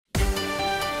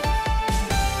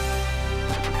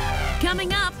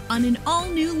Coming up on an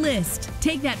all-new list,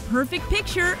 take that perfect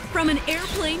picture from an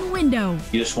airplane window.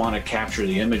 You just want to capture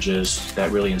the images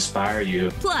that really inspire you.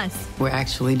 Plus, we're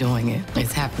actually doing it.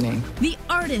 It's happening. The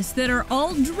artists that are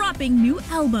all dropping new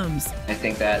albums. I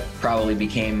think that probably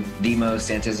became the most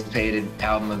anticipated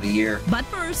album of the year. But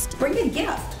first, bring a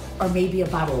gift. Or maybe a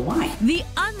bottle of wine. The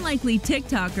unlikely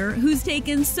TikToker who's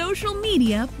taken social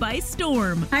media by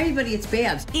storm. Hi everybody, it's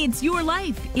Babs. It's your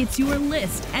life, it's your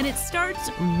list, and it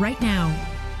starts right now.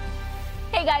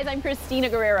 Hey guys, I'm Christina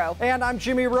Guerrero. And I'm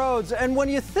Jimmy Rhodes. And when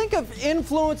you think of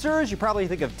influencers, you probably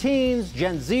think of teens,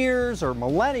 Gen Zers, or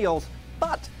millennials.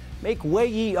 But make way,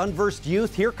 ye unversed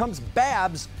youth, here comes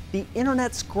Babs, the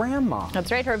internet's grandma.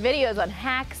 That's right, her videos on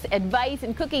hacks, advice,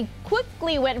 and cooking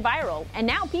quickly went viral, and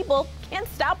now people can't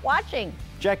stop watching.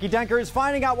 Jackie Denker is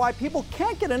finding out why people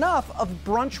can't get enough of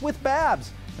Brunch with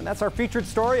Babs. And that's our featured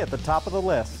story at the top of the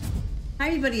list. Hi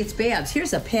everybody, it's Babs.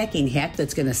 Here's a packing hack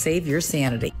that's going to save your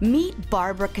sanity. Meet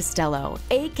Barbara Costello,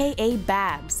 aka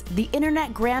Babs, the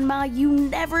internet grandma you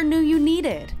never knew you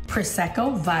needed.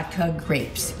 Prosecco, vodka,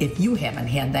 grapes. If you haven't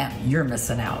had them, you're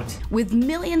missing out. With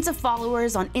millions of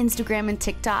followers on Instagram and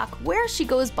TikTok, where she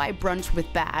goes by Brunch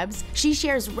with Babs, she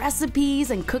shares recipes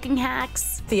and cooking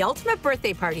hacks. The ultimate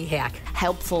birthday party hack.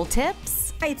 Helpful tips.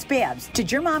 Hi, it's Babs.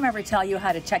 Did your mom ever tell you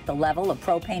how to check the level of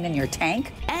propane in your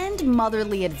tank? And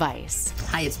motherly advice.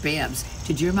 Hi, it's Babs.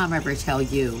 Did your mom ever tell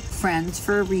you, friends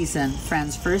for a reason,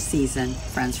 friends for a season,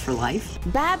 friends for life?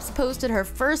 Babs posted her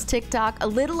first TikTok a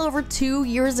little over 2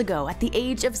 years ago at the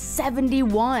age of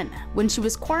 71 when she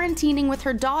was quarantining with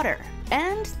her daughter.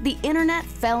 And the internet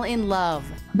fell in love.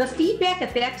 The feedback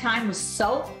at that time was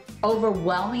so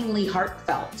overwhelmingly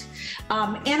heartfelt.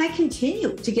 And I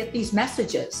continue to get these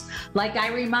messages. Like I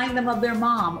remind them of their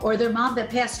mom or their mom that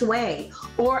passed away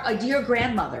or a dear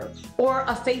grandmother or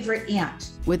a favorite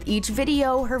aunt. With each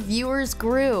video, her viewers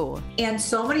grew. And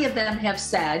so many of them have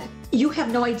said, you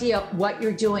have no idea what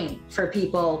you're doing for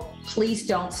people. Please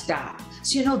don't stop.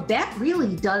 So, you know, that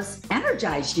really does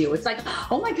energize you. It's like,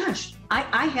 oh my gosh,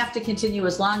 I have to continue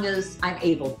as long as I'm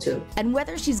able to. And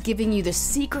whether she's giving you the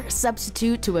secret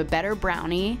substitute to a better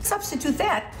brownie, substitute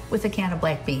that with a can of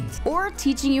black beans, or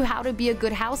teaching you how to be a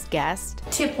good house guest.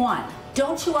 Tip 1,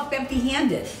 don't show up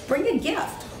empty-handed. Bring a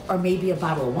gift. Or maybe a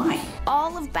bottle of wine.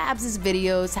 All of Babs's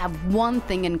videos have one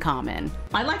thing in common.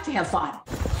 I like to have fun.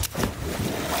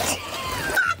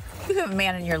 You have a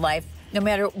man in your life, no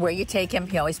matter where you take him,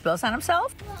 he always spills on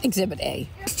himself? Exhibit A.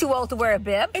 He's too old to wear a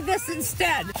bib? Try this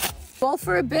instead. Fall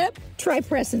for a bib? Try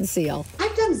press and seal.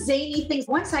 I've done zany things.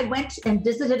 Once I went and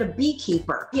visited a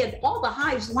beekeeper. He had all the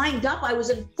hives lined up. I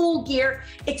was in full gear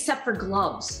except for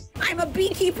gloves. I'm a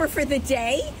beekeeper for the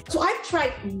day. So I've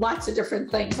tried lots of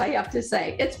different things, I have to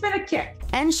say. It's been a kick.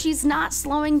 And she's not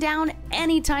slowing down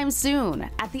anytime soon.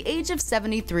 At the age of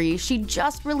 73, she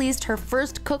just released her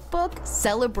first cookbook,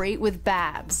 Celebrate with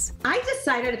Babs. I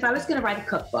decided if I was going to write a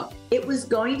cookbook, it was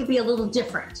going to be a little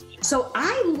different. So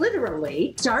I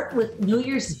literally start with New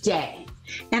Year's Day.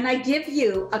 And I give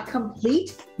you a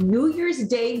complete New Year's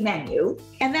Day menu.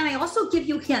 And then I also give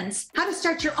you hints how to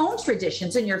start your own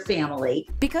traditions in your family.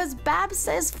 Because Babs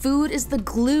says food is the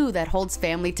glue that holds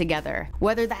family together,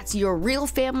 whether that's your real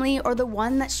family or the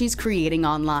one that she's creating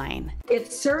online.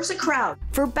 It serves a crowd.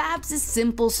 For Babs'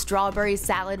 simple strawberry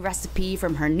salad recipe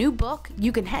from her new book,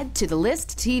 you can head to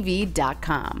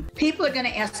thelisttv.com. People are going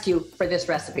to ask you for this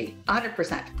recipe,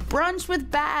 100%. Brunch with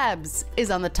Babs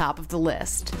is on the top of the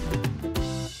list.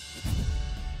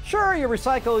 Sure, you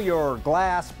recycle your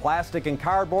glass, plastic, and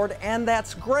cardboard, and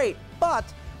that's great, but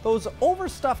those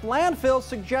overstuffed landfills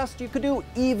suggest you could do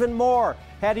even more.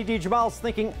 Hattie D. Jamal's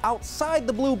thinking outside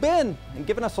the blue bin and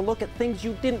giving us a look at things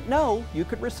you didn't know you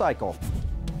could recycle.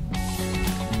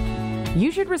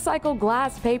 You should recycle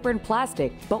glass, paper, and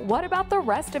plastic, but what about the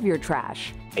rest of your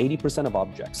trash? 80% of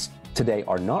objects today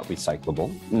are not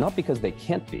recyclable, not because they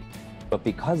can't be, but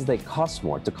because they cost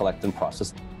more to collect and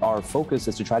process. Our focus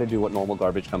is to try to do what normal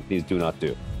garbage companies do not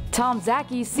do. Tom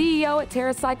Zaki, CEO at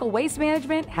TerraCycle Waste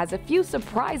Management, has a few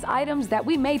surprise items that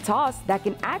we may toss that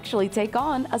can actually take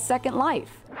on a second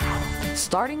life.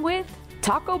 Starting with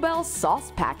Taco Bell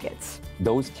sauce packets.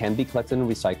 Those can be collected and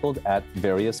recycled at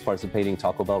various participating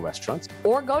Taco Bell restaurants.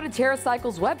 Or go to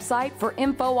TerraCycle's website for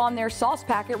info on their sauce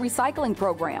packet recycling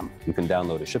program. You can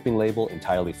download a shipping label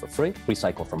entirely for free,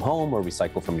 recycle from home or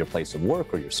recycle from your place of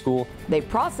work or your school. They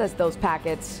process those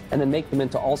packets and then make them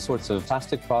into all sorts of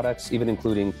plastic products, even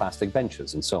including plastic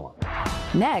benches and so on.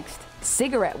 Next,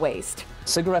 cigarette waste.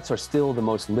 Cigarettes are still the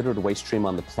most littered waste stream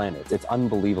on the planet. It's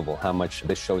unbelievable how much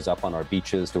this shows up on our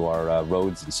beaches, to our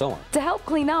roads, and so on. To help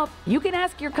clean up, you can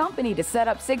ask your company to set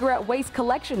up cigarette waste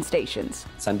collection stations.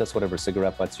 Send us whatever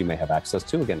cigarette butts you may have access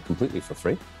to, again, completely for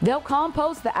free. They'll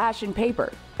compost the ash and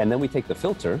paper. And then we take the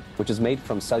filter, which is made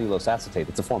from cellulose acetate,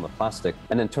 it's a form of plastic,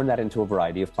 and then turn that into a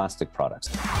variety of plastic products.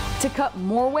 To cut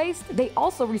more waste, they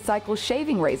also recycle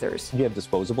shaving razors. You have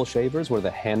disposable shavers where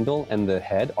the handle and the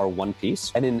head are one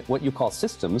piece. And in what you call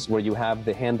systems, where you have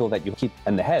the handle that you keep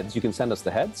and the heads, you can send us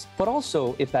the heads. But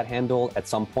also, if that handle at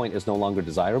some point is no longer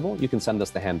desirable, you can send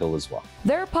us the handle as well.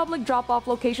 There are public drop-off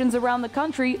locations around the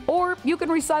country, or you can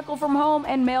recycle from home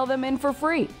and mail them in for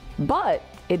free. But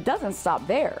it doesn't stop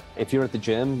there. If you're at the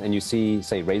gym and you see,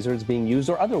 say, razors being used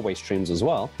or other waste streams as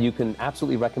well, you can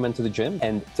absolutely recommend to the gym,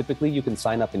 and typically you can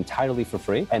sign up entirely for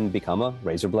free and become a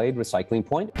razor blade recycling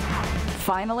point.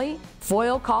 Finally,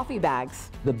 foil coffee bags.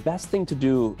 The best thing to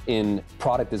do in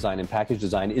product design and package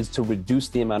design is to reduce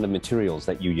the amount of materials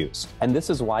that you use. And this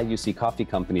is why you see coffee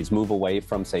companies move away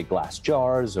from, say, glass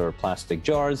jars or plastic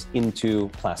jars into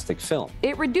plastic film.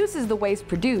 It reduces the waste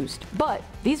produced, but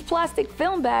these plastic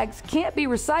film bags can't be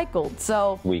recycled,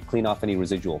 so we clean off any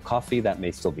residual coffee that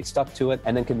may still be stuck to it,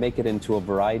 and then can make it into a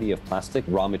variety of plastic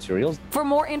raw materials. For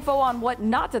more info on what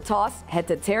not to toss, head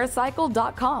to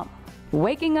TerraCycle.com.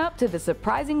 Waking up to the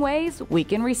surprising ways we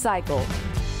can recycle.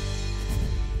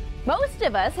 Most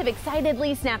of us have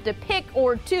excitedly snapped a pic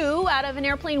or two out of an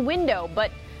airplane window,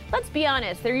 but let's be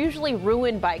honest, they're usually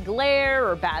ruined by glare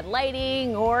or bad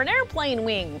lighting or an airplane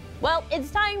wing. Well,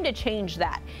 it's time to change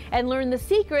that and learn the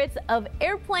secrets of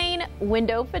airplane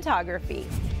window photography.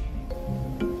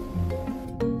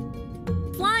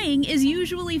 Flying is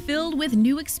usually filled with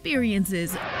new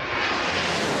experiences.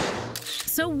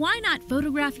 So why not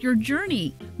photograph your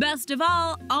journey? Best of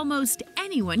all, almost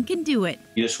anyone can do it.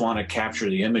 You just want to capture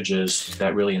the images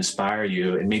that really inspire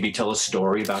you and maybe tell a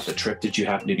story about the trip that you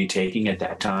happen to be taking at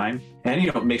that time. And,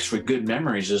 it makes for good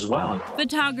memories as well.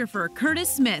 Photographer Curtis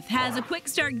Smith has a quick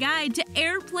start guide to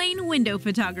airplane window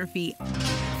photography.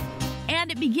 And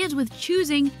it begins with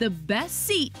choosing the best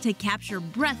seat to capture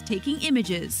breathtaking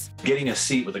images. Getting a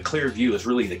seat with a clear view is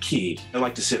really the key. I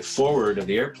like to sit forward of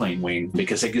the airplane wing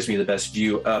because it gives me the best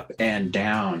view up and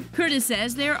down. Curtis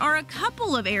says there are a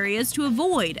couple of areas to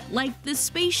avoid, like the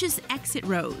spacious exit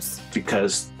rows,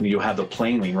 because you'll have the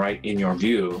plane wing right in your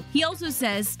view. He also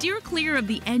says steer clear of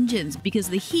the engines because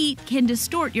the heat can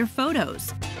distort your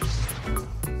photos.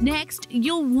 Next,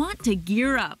 you'll want to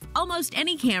gear up. Almost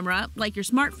any camera, like your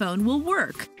smartphone, will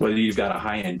work. Whether you've got a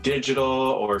high-end digital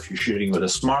or if you're shooting with a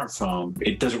smartphone,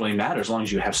 it doesn't really matter as long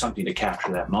as you have something to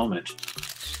capture that moment.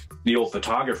 The old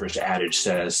photographer's adage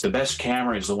says, the best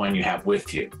camera is the one you have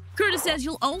with you. Curtis says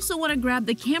you'll also want to grab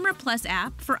the Camera Plus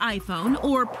app for iPhone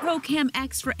or ProCam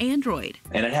X for Android.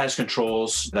 And it has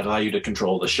controls that allow you to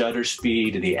control the shutter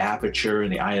speed, the aperture,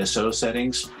 and the ISO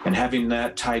settings. And having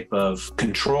that type of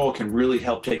control can really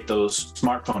help take those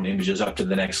smartphone images up to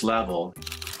the next level.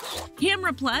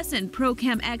 Camera Plus and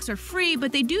ProCam X are free,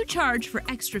 but they do charge for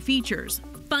extra features.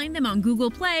 Find them on Google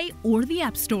Play or the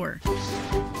App Store.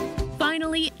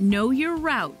 Finally, know your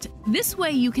route. This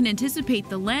way you can anticipate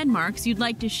the landmarks you'd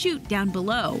like to shoot down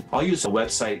below. I'll use a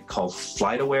website called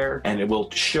FlightAware, and it will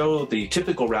show the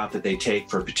typical route that they take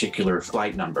for a particular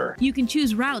flight number. You can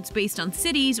choose routes based on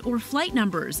cities or flight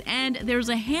numbers, and there's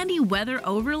a handy weather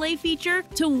overlay feature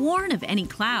to warn of any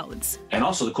clouds. And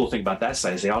also the cool thing about that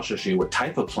site is they also show you what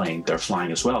type of plane they're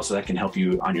flying as well, so that can help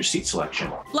you on your seat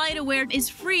selection. FlightAware is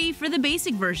free for the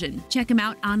basic version. Check them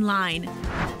out online.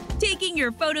 Taking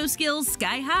your photo skills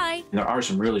sky high. And there are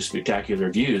some really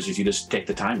spectacular views if you just take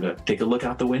the time to take a look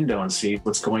out the window and see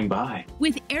what's going by.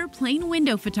 With airplane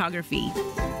window photography.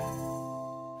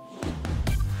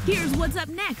 Here's what's up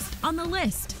next on the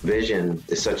list. Vision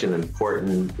is such an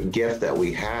important gift that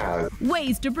we have.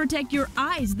 Ways to protect your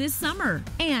eyes this summer.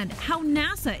 And how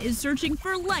NASA is searching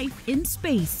for life in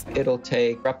space. It'll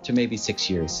take up to maybe 6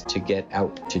 years to get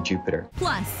out to Jupiter.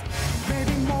 Plus,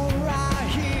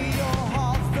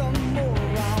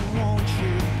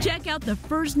 check out the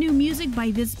first new music by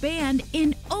this band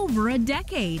in over a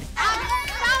decade.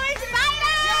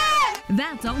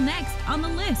 That's all next on the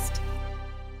list.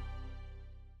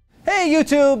 Hey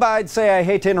YouTube, I'd say I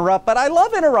hate to interrupt, but I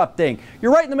love interrupting.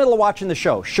 You're right in the middle of watching the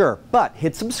show, sure, but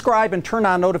hit subscribe and turn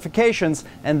on notifications,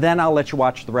 and then I'll let you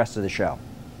watch the rest of the show.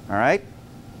 All right?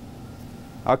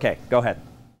 Okay, go ahead.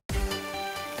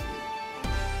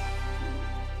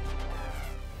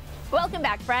 Welcome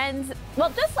back, friends.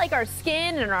 Well, just like our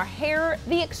skin and our hair,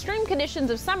 the extreme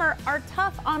conditions of summer are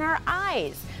tough on our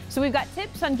eyes. So we've got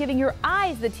tips on giving your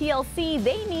eyes the TLC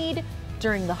they need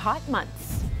during the hot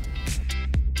months.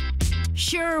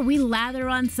 Sure, we lather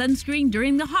on sunscreen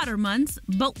during the hotter months,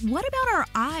 but what about our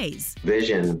eyes?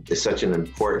 Vision is such an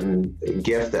important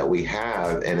gift that we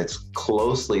have, and it's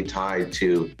closely tied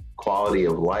to quality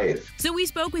of life. So we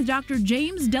spoke with Dr.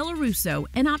 James Delarusso,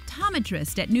 an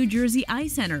optometrist at New Jersey Eye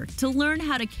Center, to learn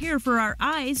how to care for our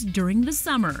eyes during the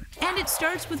summer. And it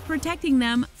starts with protecting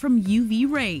them from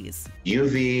UV rays.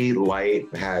 UV light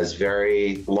has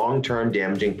very long-term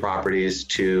damaging properties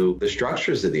to the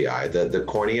structures of the eye. The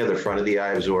cornea, the front of the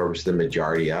eye, absorbs the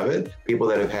majority of it. People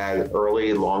that have had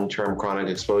early long-term chronic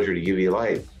exposure to UV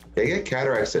light, they get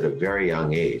cataracts at a very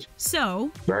young age. So,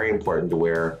 very important to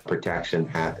wear protection,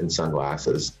 hat, and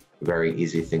sunglasses. Very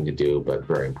easy thing to do, but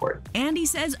very important. And he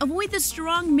says avoid the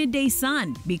strong midday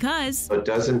sun because it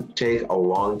doesn't take a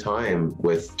long time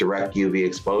with direct UV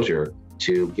exposure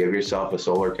to give yourself a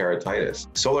solar keratitis.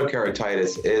 Solar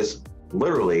keratitis is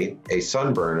literally a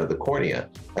sunburn of the cornea.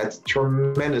 That's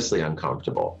tremendously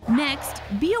uncomfortable. Next,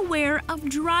 be aware of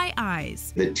dry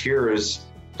eyes. The tears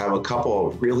have a couple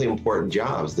of really important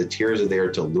jobs. The tears are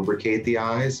there to lubricate the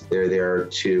eyes. They're there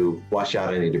to flush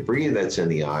out any debris that's in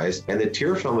the eyes. And the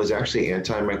tear film is actually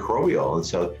antimicrobial. And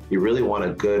so you really want a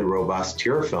good, robust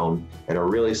tear film. And a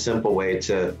really simple way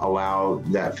to allow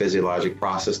that physiologic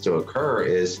process to occur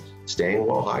is staying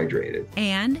well hydrated.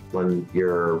 And when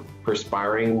you're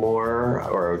perspiring more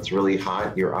or it's really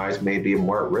hot, your eyes may be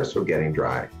more at risk of getting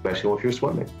dry, especially if you're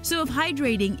swimming. So if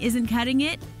hydrating isn't cutting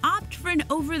it, opt for an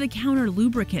over-the-counter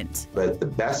lubricant. But the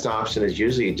best option is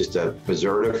usually just a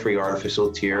preservative-free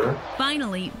artificial tear.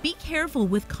 Finally, be careful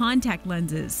with contact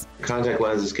lenses. Contact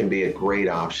lenses can be a great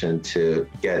option to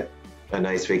get a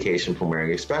nice vacation from wearing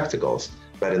your spectacles.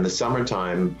 But in the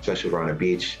summertime, especially if we're on a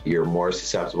beach, you're more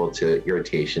susceptible to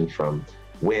irritation from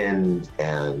wind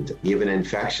and even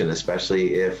infection,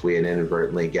 especially if we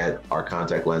inadvertently get our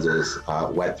contact lenses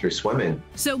wet through swimming.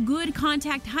 So good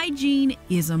contact hygiene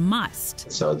is a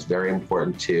must. So it's very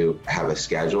important to have a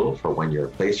schedule for when you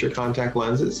replace your contact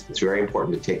lenses. It's very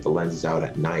important to take the lenses out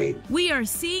at night. We are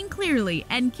seeing clearly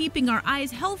and keeping our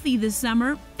eyes healthy this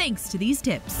summer thanks to these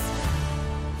tips.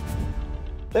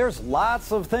 There's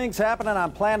lots of things happening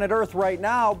on planet Earth right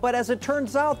now, but as it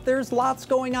turns out, there's lots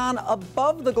going on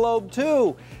above the globe,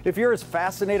 too. If you're as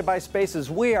fascinated by space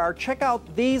as we are, check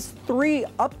out these 3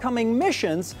 upcoming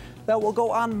missions that will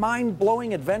go on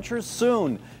mind-blowing adventures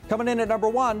soon. Coming in at number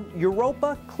 1,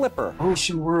 Europa Clipper.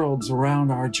 Ocean worlds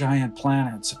around our giant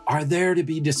planets are there to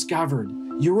be discovered.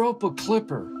 Europa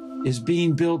Clipper is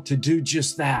being built to do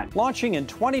just that. Launching in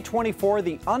 2024,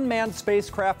 the unmanned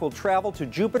spacecraft will travel to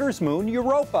Jupiter's moon,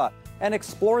 Europa, and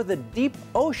explore the deep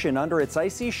ocean under its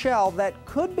icy shell that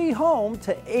could be home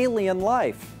to alien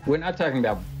life. We're not talking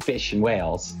about fish and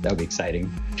whales. That would be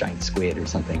exciting, giant squid or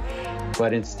something.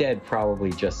 But instead,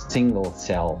 probably just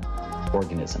single-cell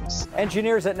organisms.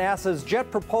 Engineers at NASA's Jet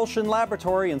Propulsion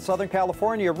Laboratory in Southern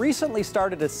California recently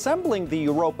started assembling the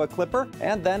Europa Clipper,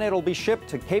 and then it'll be shipped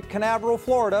to Cape Canaveral,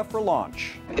 Florida for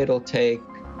launch. It'll take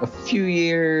a few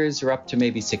years or up to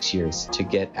maybe 6 years to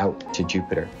get out to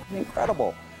Jupiter.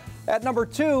 Incredible. At number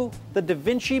 2, the Da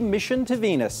Vinci mission to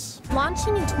Venus.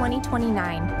 Launching in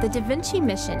 2029, the Da Vinci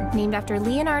mission, named after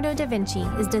Leonardo da Vinci,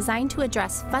 is designed to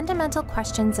address fundamental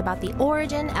questions about the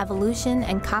origin, evolution,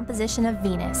 and composition of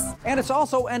Venus. And it's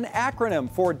also an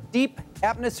acronym for Deep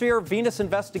Atmosphere Venus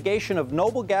Investigation of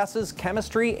Noble Gases,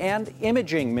 Chemistry, and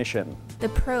Imaging Mission. The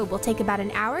probe will take about an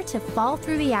hour to fall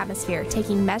through the atmosphere,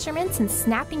 taking measurements and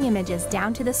snapping images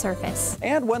down to the surface.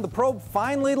 And when the probe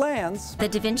finally lands, the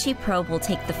Da Vinci probe will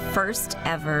take the first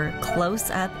ever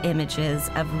close-up images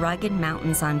of rugged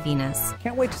mountains on Venus.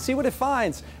 Can't wait to see what it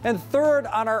finds. And third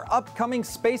on our upcoming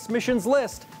space missions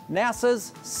list,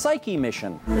 NASA's Psyche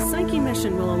mission. The Psyche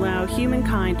mission will allow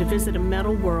humankind to visit a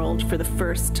metal world for the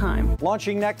first time.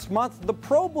 Launching next month, the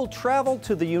probe will travel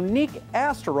to the unique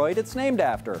asteroid it's named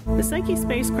after. The Psyche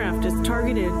spacecraft is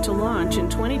targeted to launch in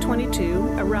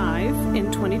 2022, arrive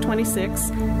in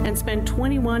 2026, and spend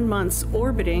 21 months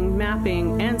orbiting,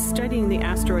 mapping, and studying the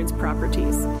asteroid's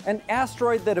properties. An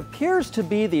asteroid that appears to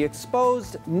be the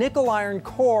exposed nickel-iron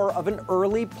core of an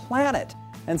early planet.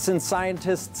 And since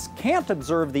scientists can't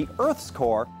observe the Earth's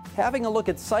core, having a look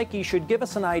at Psyche should give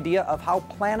us an idea of how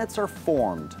planets are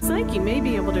formed. Psyche may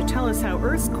be able to tell us how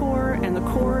Earth's core and the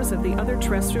cores of the other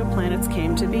terrestrial planets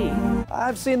came to be.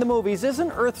 I've seen the movies.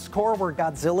 Isn't Earth's core where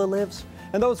Godzilla lives?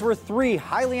 And those were 3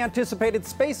 highly anticipated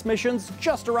space missions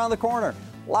just around the corner.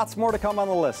 Lots more to come on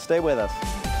the list. Stay with us.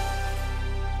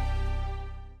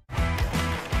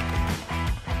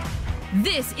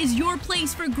 This is your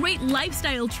place for great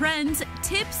lifestyle trends.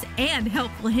 tips and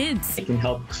helpful hints. It can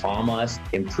help calm us,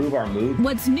 improve our mood.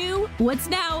 What's new, what's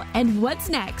now, and what's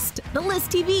next?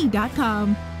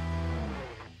 TheListTV.com.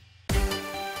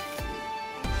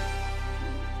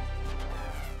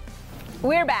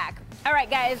 We're back. All right,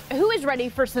 guys, who is ready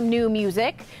for some new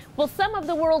music? Well, some of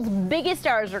the world's biggest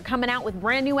stars are coming out with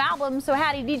brand new albums, so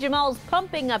Hattie D. Jamal's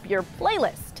pumping up your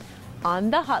playlist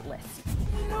on the Hot List.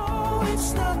 No,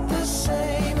 it's not the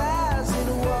same as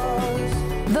it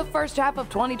was. The first half of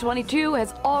 2022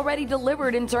 has already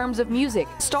delivered in terms of music.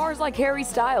 Stars like Harry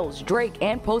Styles, Drake,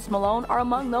 and Post Malone are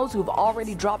among those who've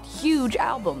already dropped huge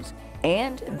albums.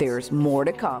 And there's more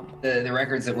to come. The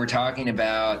records that we're talking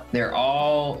about, they're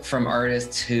all from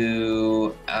artists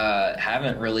who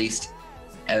haven't released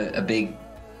a big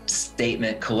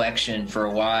statement collection for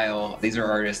a while. These are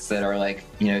artists that are like,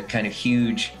 you know, kind of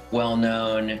huge,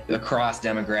 well-known across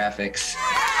demographics.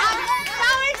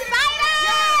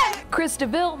 Chris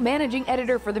DeVille, managing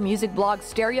editor for the music blog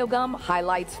Stereo Gum,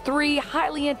 highlights 3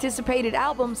 highly anticipated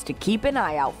albums to keep an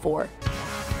eye out for.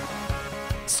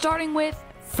 Starting with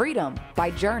Freedom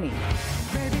by Journey.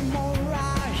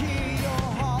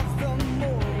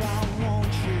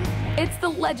 It's the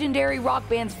legendary rock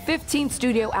band's 15th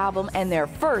studio album and their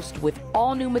first with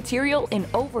all new material in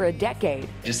over a decade.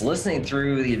 Just listening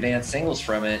through the advanced singles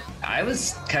from it, I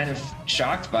was kind of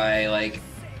shocked by like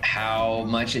how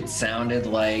much it sounded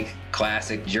like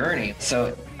classic Journey.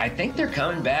 So I think they're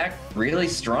coming back really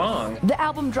strong. The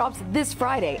album drops this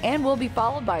Friday and will be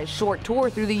followed by a short tour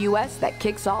through the US that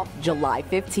kicks off July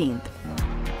 15th.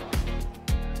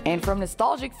 And from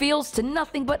nostalgic feels to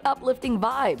nothing but uplifting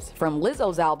vibes from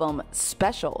Lizzo's album,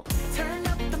 Special.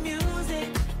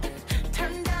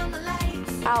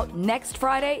 Out next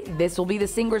Friday, this will be the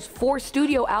singer's 4th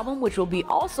studio album, which will be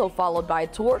also followed by a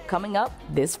tour coming up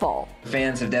this fall.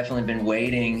 Fans have definitely been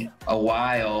waiting a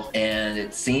while, and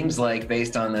it seems like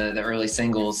based on the early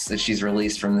singles that she's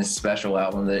released from this special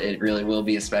album, that it really will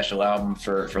be a special album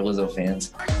for Lizzo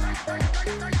fans.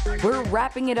 We're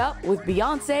wrapping it up with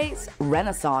Beyonce's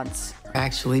Renaissance.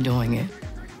 Actually doing it.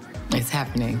 It's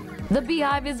happening. The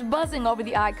Beehive is buzzing over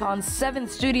the icon's 7th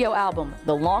studio album,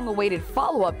 the long-awaited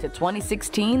follow-up to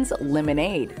 2016's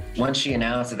Lemonade. Once she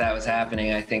announced that was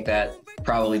happening, I think that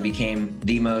probably became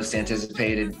the most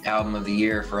anticipated album of the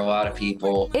year for a lot of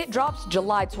people. It drops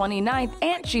July 29th,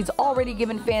 and she's already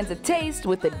given fans a taste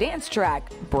with the dance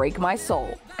track, Break My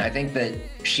Soul. I think that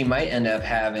she might end up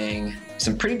having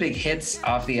some pretty big hits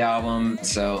off the album.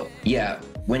 So yeah,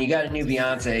 when you got a new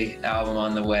Beyonce album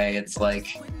on the way, it's like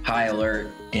high alert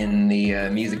in the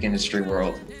music industry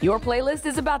world. Your playlist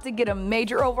is about to get a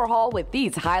major overhaul with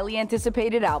these highly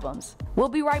anticipated albums. We'll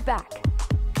be right back.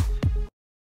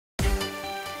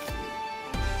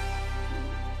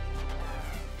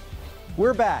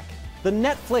 We're back. The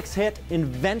Netflix hit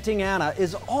Inventing Anna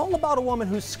is all about a woman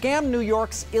who scammed New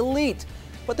York's elite.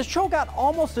 But the show got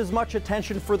almost as much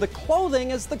attention for the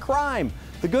clothing as the crime.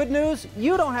 The good news,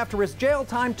 you don't have to risk jail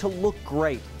time to look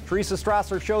great. Teresa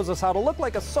Strasser shows us how to look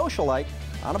like a socialite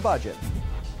on a budget.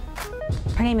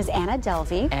 Her name is Anna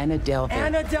Delvey. Anna Delvey.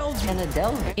 Anna Delvey. Anna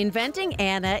Delvey. Inventing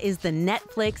Anna is the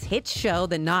Netflix hit show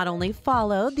that not only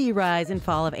followed the rise and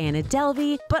fall of Anna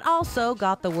Delvey, but also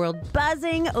got the world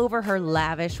buzzing over her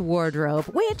lavish wardrobe,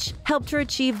 which helped her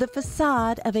achieve the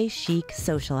facade of a chic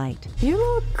socialite. You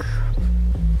look...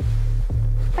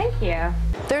 Thank you.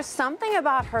 There's something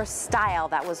about her style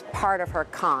that was part of her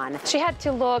con. She had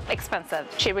to look expensive.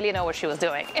 She really knew what she was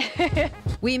doing.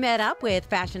 We met up with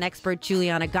fashion expert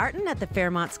Juliana Garten at the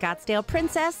Fairmont Scottsdale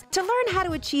Princess to learn how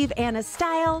to achieve Anna's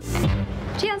style.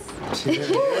 Cheers.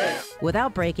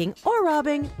 Without breaking or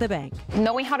robbing the bank.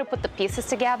 Knowing how to put the pieces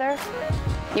together,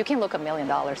 you can look $1 million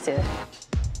too.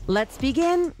 Let's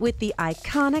begin with the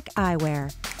iconic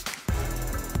eyewear.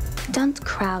 Don't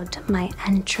crowd my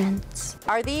entrance.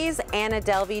 Are these Anna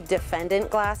Delvey Defendant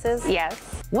glasses? Yes.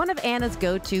 One of Anna's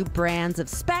go-to brands of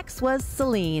specs was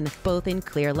Celine, both in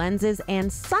clear lenses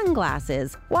and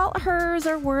sunglasses. While hers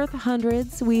are worth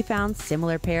hundreds, we found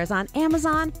similar pairs on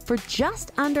Amazon for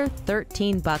just under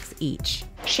 $13 each.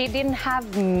 She didn't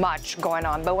have much going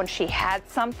on, but when she had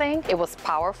something, it was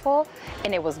powerful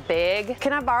and it was big.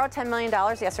 Can I borrow $10 million,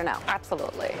 yes or no?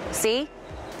 Absolutely. See?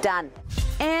 Done.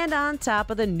 And on top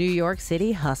of the New York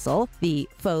City hustle, the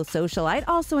faux socialite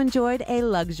also enjoyed a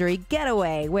luxury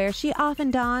getaway where she often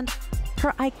donned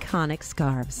her iconic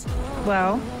scarves.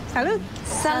 Well, salud.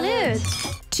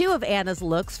 Salud. Two of Anna's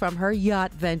looks from her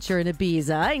yacht venture in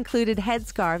Ibiza included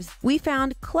headscarves. We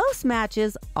found close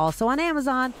matches also on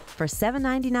Amazon for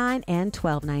 $7.99 and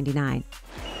 $12.99.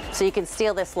 So you can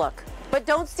steal this look, but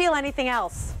don't steal anything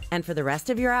else. And for the rest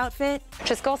of your outfit?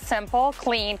 Just go simple,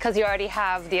 clean, because you already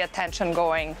have the attention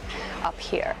going up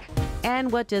here.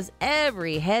 And what does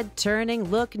every head-turning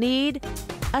look need?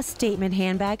 A statement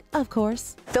handbag, of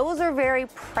course. Those are very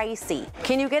pricey.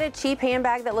 Can you get a cheap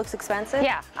handbag that looks expensive?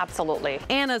 Yeah, absolutely.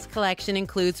 Anna's collection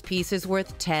includes pieces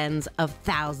worth tens of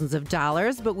thousands of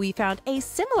dollars, but we found a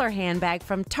similar handbag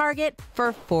from Target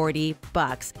for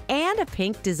 $40 and a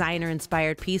pink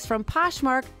designer-inspired piece from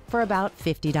Poshmark for about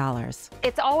 $50.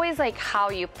 It's always like how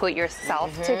you put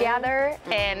yourself together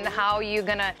and how you're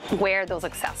gonna wear those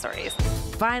accessories.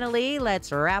 Finally,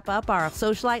 let's wrap up our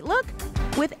socialite look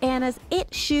with Anna's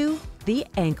it shoe, the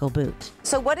ankle boot.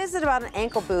 So what is it about an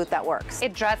ankle boot that works?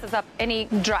 It dresses up any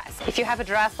dress. If you have a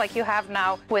dress like you have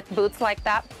now with boots like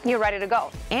that, you're ready to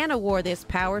go. Anna wore this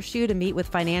power shoe to meet with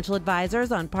financial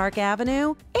advisors on Park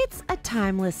Avenue. It's a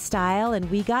timeless style, and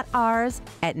we got ours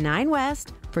at 9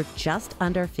 West for just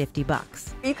under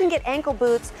 $50. You can get ankle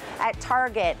boots at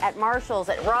Target, at Marshall's,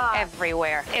 at Ross.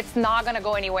 Everywhere. It's not gonna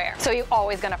go anywhere, so you're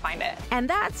always gonna find it. And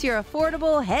that's your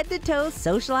affordable head-to-toe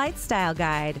socialite style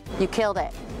guide. You killed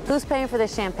it. Who's paying for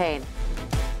this champagne?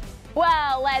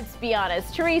 Well, let's be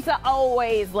honest. Teresa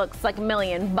always looks like $1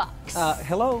 million.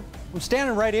 Hello? I'm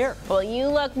standing right here. Well, you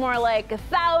look more like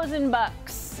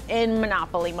 $1,000 in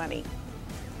Monopoly money.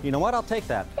 You know what? I'll take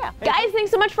that. Yeah. Hey. Guys, thanks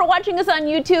so much for watching us on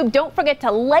YouTube. Don't forget to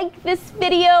like this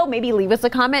video, maybe leave us a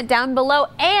comment down below,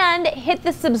 and hit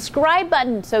the subscribe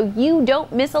button so you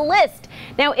don't miss a list.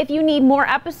 Now, if you need more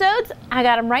episodes, I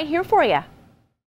got them right here for you.